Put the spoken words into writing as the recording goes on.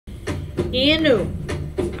Inu,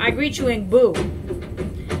 I greet you in Boo.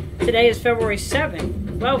 Today is February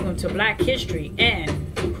 7th. Welcome to Black History and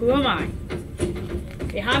Who Am I?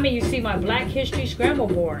 Behind me you see my Black History Scramble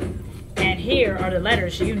board, and here are the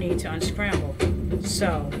letters you need to unscramble.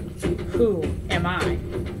 So, who am I?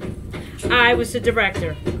 I was the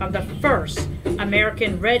director of the first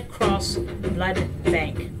American Red Cross Blood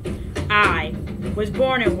Bank. I was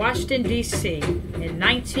born in Washington, D.C. in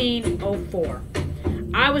 1904.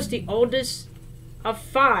 I was the oldest of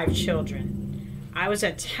 5 children. I was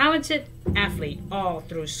a talented athlete all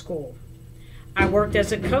through school. I worked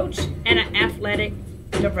as a coach and an athletic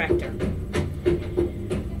director.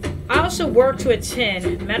 I also worked to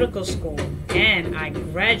attend medical school, and I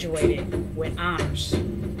graduated with honors.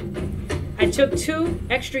 I took 2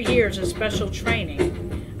 extra years of special training.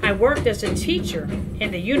 I worked as a teacher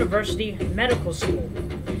in the University Medical School.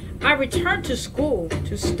 I returned to school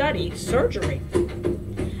to study surgery.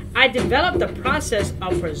 I developed the process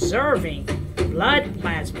of preserving blood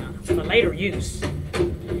plasma for later use.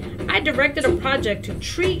 I directed a project to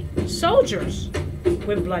treat soldiers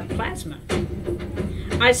with blood plasma.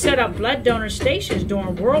 I set up blood donor stations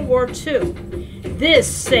during World War II. This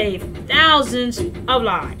saved thousands of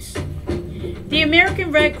lives. The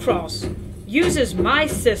American Red Cross uses my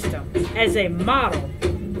system as a model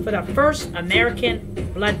for the first American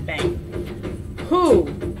blood bank. Who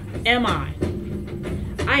am I?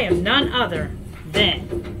 I am none other than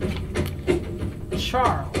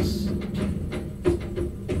Charles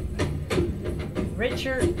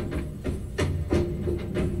Richard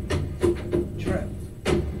Drew.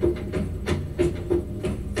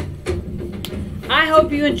 I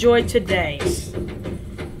hope you enjoyed today's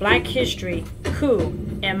Black History Who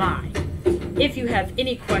Am I? If you have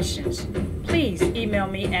any questions, please email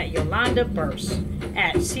me at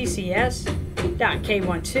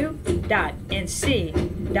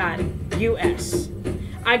yolandaburse@ccs.k12.nc.us.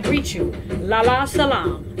 I greet you. Lala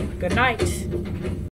salam. Good night.